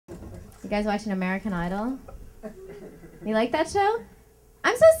guys watching American Idol? You like that show?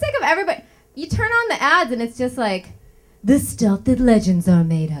 I'm so sick of everybody. You turn on the ads and it's just like, the stuff that legends are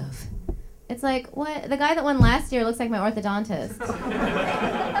made of. It's like, what? The guy that won last year looks like my orthodontist.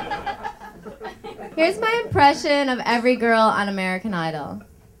 Here's my impression of every girl on American Idol.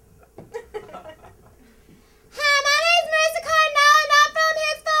 Hi, my name's Marissa Cardinal, and I'm from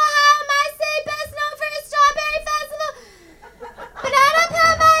Hicksville, Ohio. My city best known for its strawberry festival. But I don't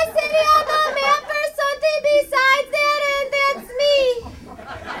put my city on the map for something besides that, and that's me.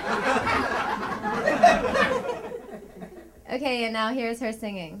 Okay, and now here's her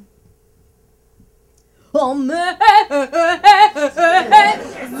singing. Amazing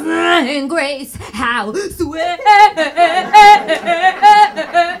grace, how sweet.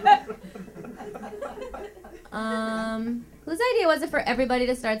 Whose idea was it for everybody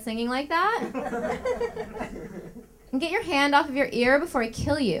to start singing like that? And get your hand off of your ear before I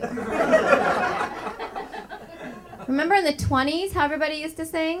kill you. Remember in the 20s how everybody used to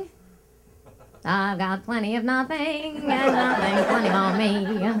sing? I've got plenty of nothing, and nothing's plenty on me.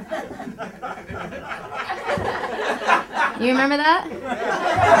 You remember that?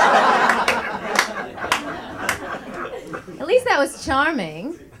 At least that was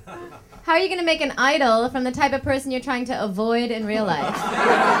charming. How are you going to make an idol from the type of person you're trying to avoid in real life?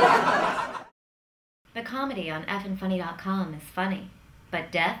 The comedy on Effinfunny.com is funny,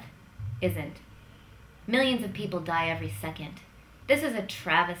 but death isn't. Millions of people die every second. This is a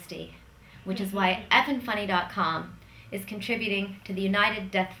travesty, which is why Effinfunny.com is contributing to the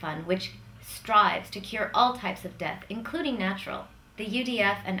United Death Fund, which strives to cure all types of death, including natural. The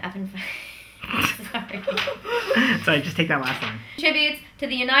UDF and Effinfunny... Sorry, just take that last one. Contributes to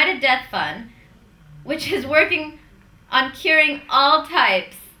the United Death Fund, which is working on curing all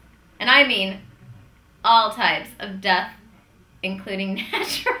types, and I mean all types of death, including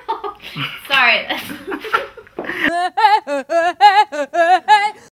natural. Sorry.